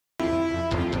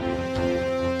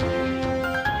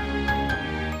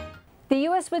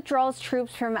U.S. withdraws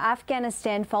troops from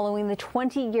Afghanistan following the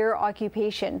 20-year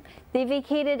occupation. They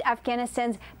vacated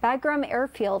Afghanistan's Bagram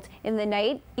airfield in the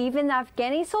night. Even the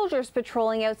Afghani soldiers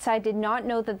patrolling outside did not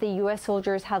know that the U.S.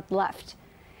 soldiers had left.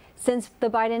 Since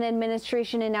the Biden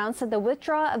administration announced that the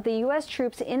withdrawal of the U.S.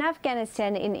 troops in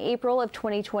Afghanistan in April of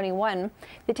 2021,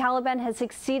 the Taliban has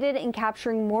succeeded in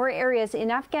capturing more areas in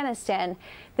Afghanistan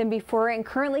than before and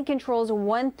currently controls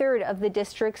 1/3 of the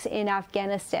districts in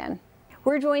Afghanistan.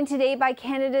 We're joined today by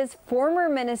Canada's former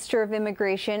Minister of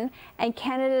Immigration and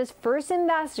Canada's first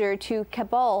ambassador to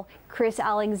Kabul, Chris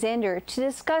Alexander, to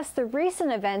discuss the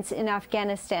recent events in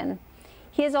Afghanistan.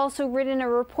 He has also written a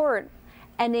report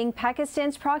ending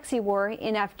Pakistan's proxy war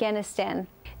in Afghanistan.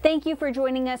 Thank you for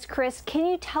joining us, Chris. Can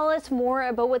you tell us more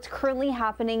about what's currently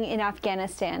happening in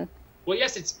Afghanistan? Well,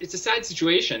 yes, it's a sad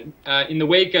situation. In the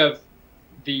wake of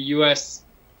the U.S.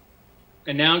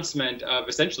 announcement of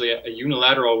essentially a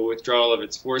unilateral withdrawal of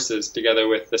its forces, together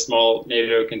with the small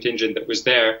NATO contingent that was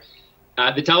there,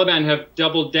 the Taliban have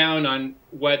doubled down on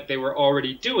what they were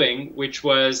already doing, which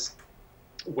was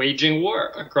waging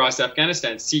war across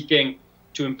Afghanistan, seeking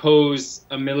to impose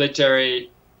a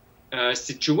military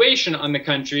situation on the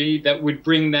country that would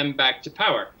bring them back to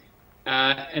power.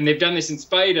 And they've done this in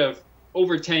spite of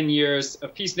over 10 years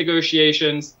of peace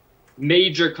negotiations,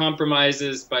 major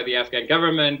compromises by the Afghan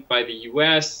government, by the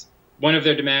U.S. One of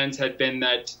their demands had been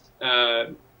that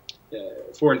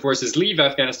foreign forces leave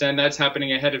Afghanistan. That's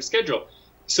happening ahead of schedule.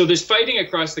 So there's fighting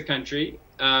across the country.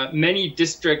 Many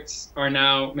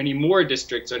more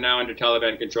districts are now under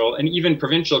Taliban control, and even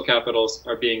provincial capitals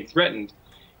are being threatened.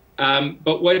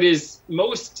 But what is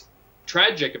most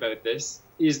tragic about this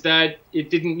is that it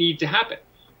didn't need to happen.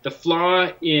 The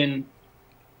flaw in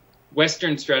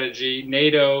Western strategy,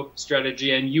 NATO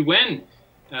strategy, and UN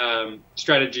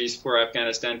strategies for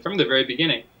Afghanistan from the very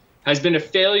beginning has been a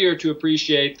failure to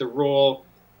appreciate the role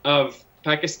of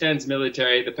Pakistan's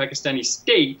military, the Pakistani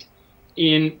state,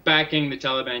 in backing the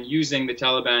Taliban, using the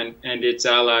Taliban and its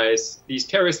allies, these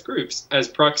terrorist groups, as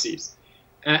proxies.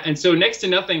 And so next to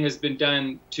nothing has been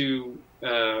done to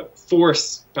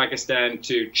force Pakistan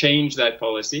to change that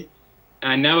policy.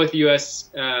 And now with the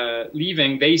U.S.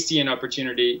 Leaving, they see an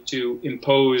opportunity to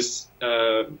impose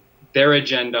their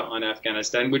agenda on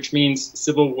Afghanistan, which means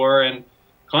civil war and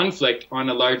conflict on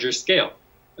a larger scale.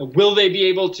 Will they be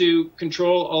able to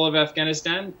control all of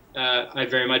Afghanistan? I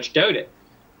very much doubt it.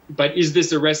 But is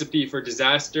this a recipe for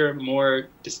disaster, more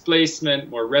displacement,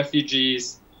 more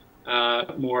refugees,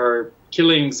 more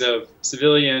killings of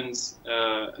civilians,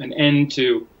 an end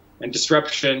to and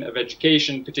disruption of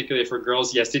education, particularly for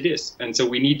girls? Yes, it is. And so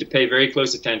we need to pay very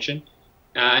close attention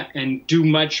and do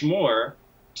much more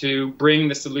to bring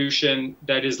the solution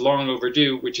that is long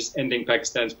overdue, which is ending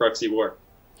Pakistan's proxy war.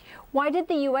 Why did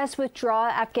the U.S. withdraw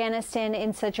Afghanistan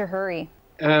in such a hurry?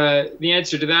 The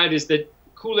answer to that is that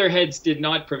cooler heads did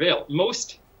not prevail.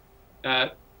 Most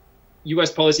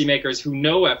U.S. policymakers who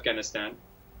know Afghanistan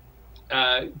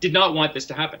did not want this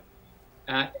to happen.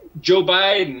 Joe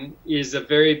Biden is a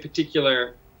very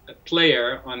particular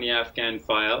player on the Afghan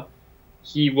file.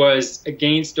 He was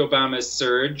against Obama's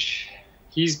surge.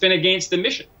 He's been against the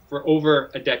mission for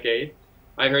over a decade.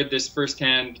 I heard this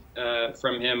firsthand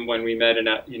from him when we met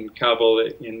in Kabul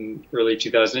in early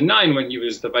 2009 when he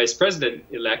was the vice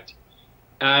president-elect.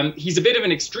 He's a bit of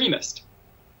an extremist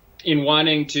in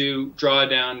wanting to draw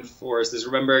down forces.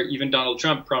 Remember, even Donald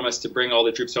Trump promised to bring all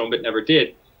the troops home but never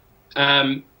did.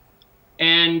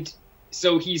 And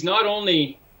so he's not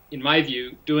only, in my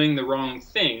view, doing the wrong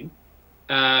thing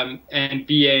and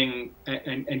giving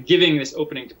this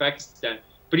opening to Pakistan,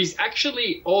 but he's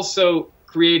actually also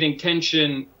creating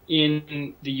tension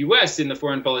in the U.S. in the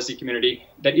foreign policy community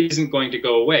that isn't going to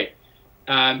go away.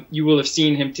 You will have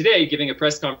seen him today giving a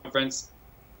press conference,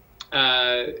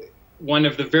 one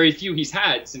of the very few he's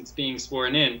had since being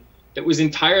sworn in, that was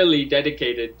entirely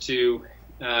dedicated to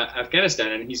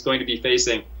Afghanistan, and he's going to be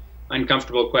facing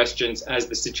uncomfortable questions as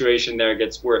the situation there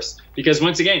gets worse. Because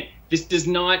once again, this does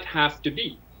not have to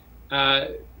be.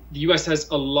 The U.S. has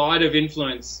a lot of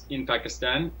influence in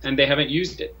Pakistan, and they haven't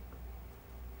used it.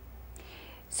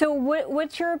 So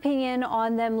what's your opinion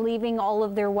on them leaving all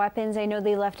of their weapons? I know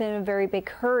they left in a very big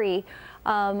hurry.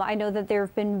 I know that there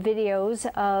have been videos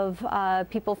of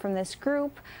people from this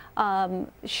group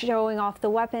showing off the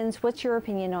weapons. What's your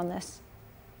opinion on this?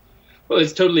 Well,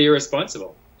 it's totally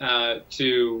irresponsible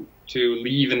to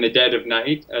leave in the dead of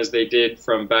night, as they did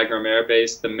from Bagram Air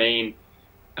Base, the main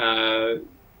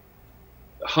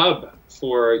hub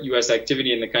for U.S.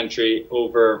 activity in the country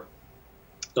over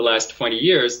the last 20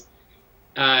 years.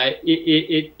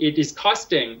 It is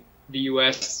costing the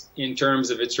U.S. in terms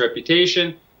of its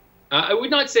reputation. I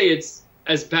would not say it's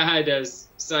as bad as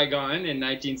Saigon in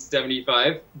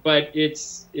 1975, but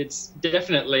it's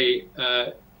definitely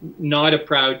not a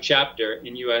proud chapter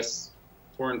in U.S.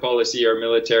 foreign policy or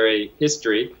military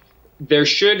history. There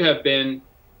should have been,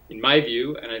 in my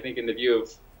view, and I think in the view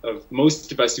of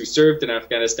most of us who served in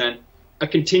Afghanistan, a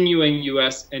continuing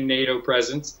U.S. and NATO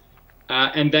presence,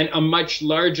 and then a much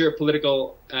larger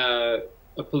political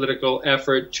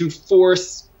effort to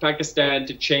force Pakistan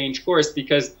to change course,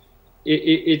 because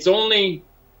it's only,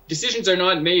 decisions are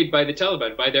not made by the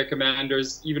Taliban, by their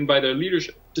commanders, even by their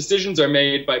leadership. Decisions are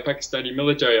made by Pakistani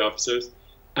military officers,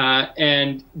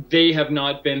 and they have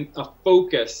not been a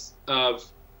focus of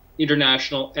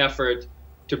international effort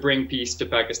to bring peace to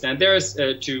Pakistan.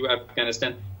 To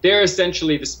Afghanistan. They're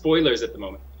essentially the spoilers at the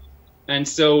moment. And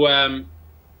so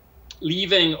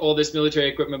leaving all this military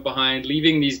equipment behind,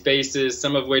 leaving these bases,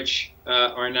 some of which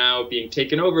are now being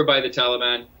taken over by the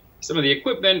Taliban, some of the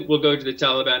equipment will go to the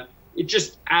Taliban. It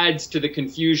just adds to the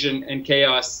confusion and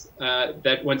chaos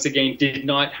that, once again, did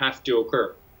not have to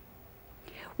occur.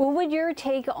 What would your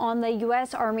take on the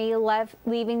U.S. Army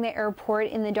leaving the airport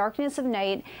in the darkness of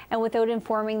night and without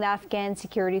informing the Afghan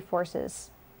security forces?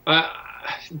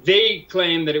 They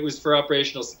claim that it was for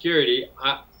operational security.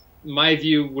 My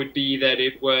view would be that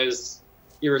it was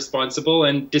irresponsible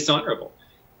and dishonorable.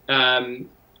 The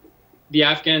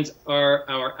Afghans are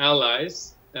our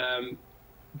allies.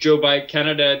 Joe Biden,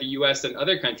 Canada, the U.S., and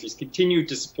other countries continue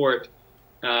to support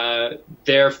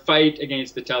their fight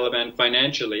against the Taliban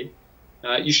financially.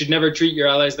 You should never treat your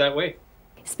allies that way.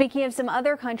 Speaking of some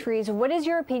other countries, what is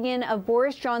your opinion of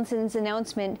Boris Johnson's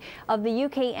announcement of the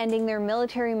UK ending their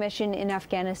military mission in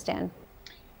Afghanistan?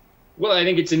 Well, I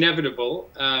think it's inevitable.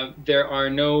 There are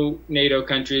no NATO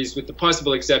countries, with the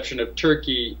possible exception of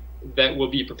Turkey, that will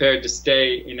be prepared to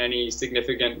stay in any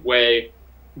significant way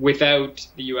without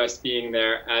the U.S. being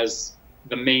there as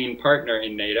the main partner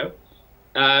in NATO.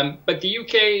 But the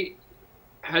UK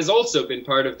has also been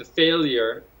part of the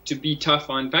failure to be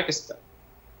tough on Pakistan.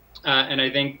 And I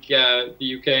think the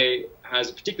UK has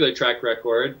a particular track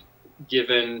record,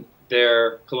 given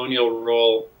their colonial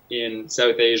role in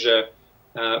South Asia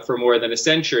for more than a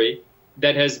century,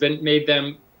 that has made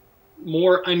them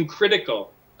more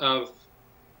uncritical of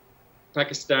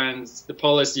the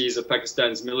policies of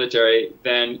Pakistan's military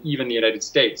than even the United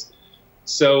States.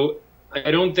 So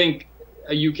I don't think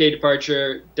a UK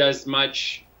departure does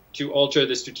much to alter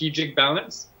the strategic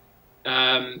balance.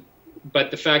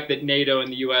 But the fact that NATO and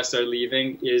the US are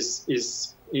leaving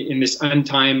is in this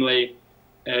untimely,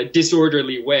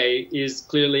 disorderly way is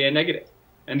clearly a negative.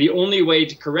 And the only way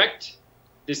to correct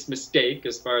this mistake,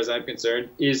 as far as I'm concerned,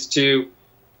 is to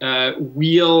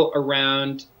wheel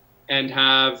around and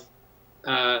have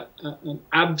an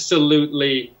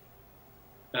absolutely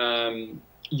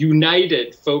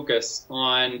united focus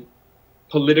on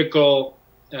political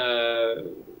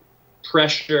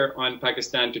pressure on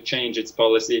Pakistan to change its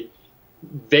policy.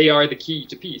 They are the key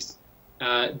to peace.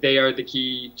 They are the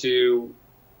key to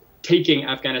taking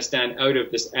Afghanistan out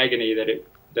of this agony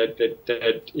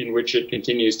that in which it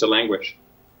continues to languish.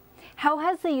 How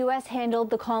has the U.S. handled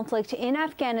the conflict in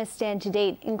Afghanistan to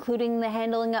date, including the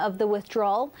handling of the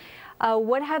withdrawal?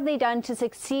 What have they done to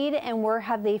succeed, and where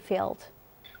have they failed?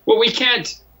 Well, we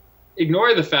can't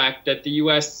ignore the fact that the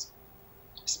U.S.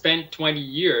 spent 20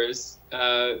 years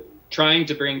trying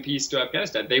to bring peace to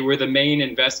Afghanistan. They were the main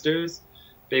investors.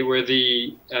 They were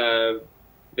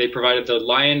they provided the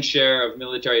lion's share of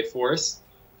military force.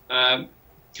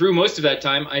 Through most of that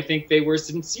time, I think they were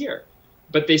sincere.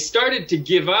 But they started to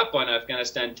give up on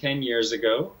Afghanistan 10 years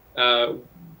ago,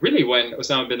 really when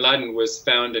Osama bin Laden was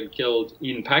found and killed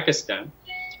in Pakistan.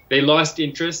 They lost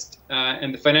interest,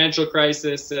 and the financial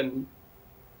crisis and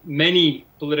many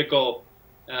political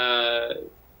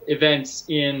events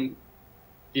in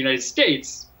the United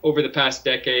States over the past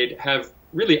decade have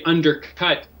really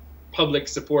undercut public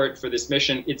support for this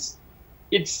mission.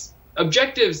 Its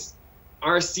objectives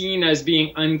are seen as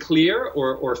being unclear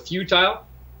or futile,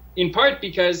 in part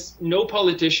because no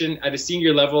politician at a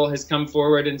senior level has come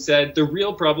forward and said the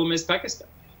real problem is Pakistan.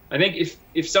 I think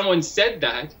if someone said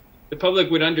that, the public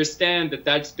would understand that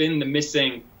that's been the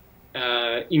missing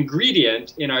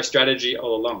ingredient in our strategy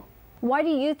all along. Why do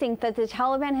you think that the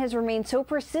Taliban has remained so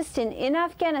persistent in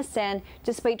Afghanistan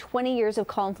despite 20 years of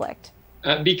conflict?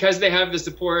 Because they have the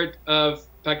support of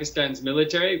Pakistan's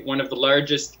military, one of the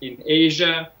largest in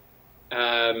Asia.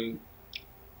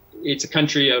 It's a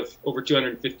country of over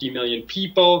 250 million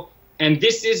people, and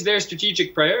this is their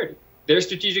strategic priority. Their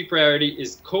strategic priority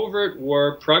is covert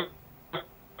war,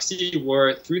 proxy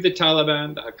war through the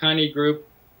Taliban, the Haqqani group,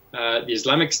 the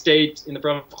Islamic State in the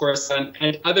province of Khorasan,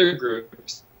 and other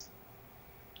groups,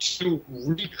 to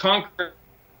reconquer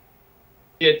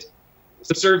it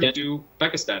subservient to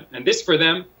Pakistan. And this, for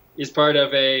them, is part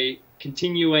of a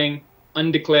continuing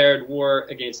undeclared war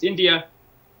against India.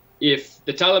 If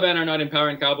the Taliban are not in power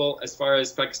in Kabul, as far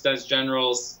as Pakistan's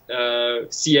generals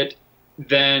see it,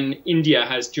 then India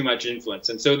has too much influence.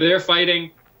 And so they're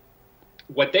fighting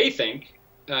what they think,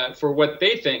 for what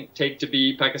they think take to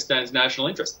be Pakistan's national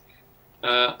interest.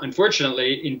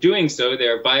 Unfortunately, in doing so, they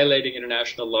are violating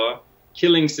international law,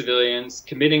 killing civilians,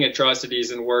 committing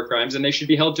atrocities and war crimes, and they should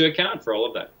be held to account for all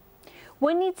of that.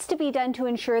 What needs to be done to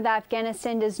ensure that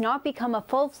Afghanistan does not become a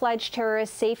full-fledged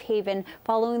terrorist safe haven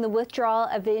following the withdrawal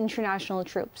of the international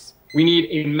troops? We need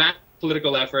a massive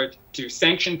political effort to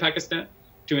sanction Pakistan,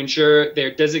 to ensure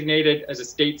they're designated as a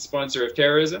state sponsor of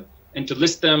terrorism, and to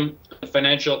list them on the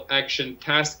Financial Action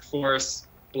Task Force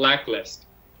blacklist.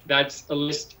 That's a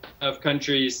list of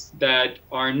countries that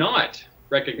are not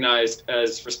recognized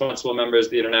as responsible members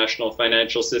of the international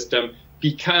financial system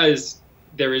because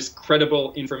there is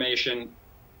credible information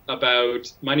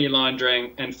about money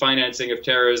laundering and financing of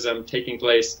terrorism taking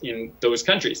place in those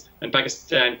countries. And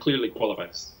Pakistan clearly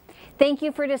qualifies. Thank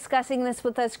you for discussing this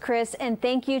with us, Chris, and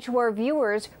thank you to our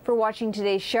viewers for watching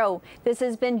today's show. This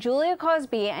has been Julia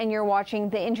Cosby, and you're watching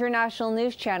the International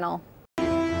News Channel.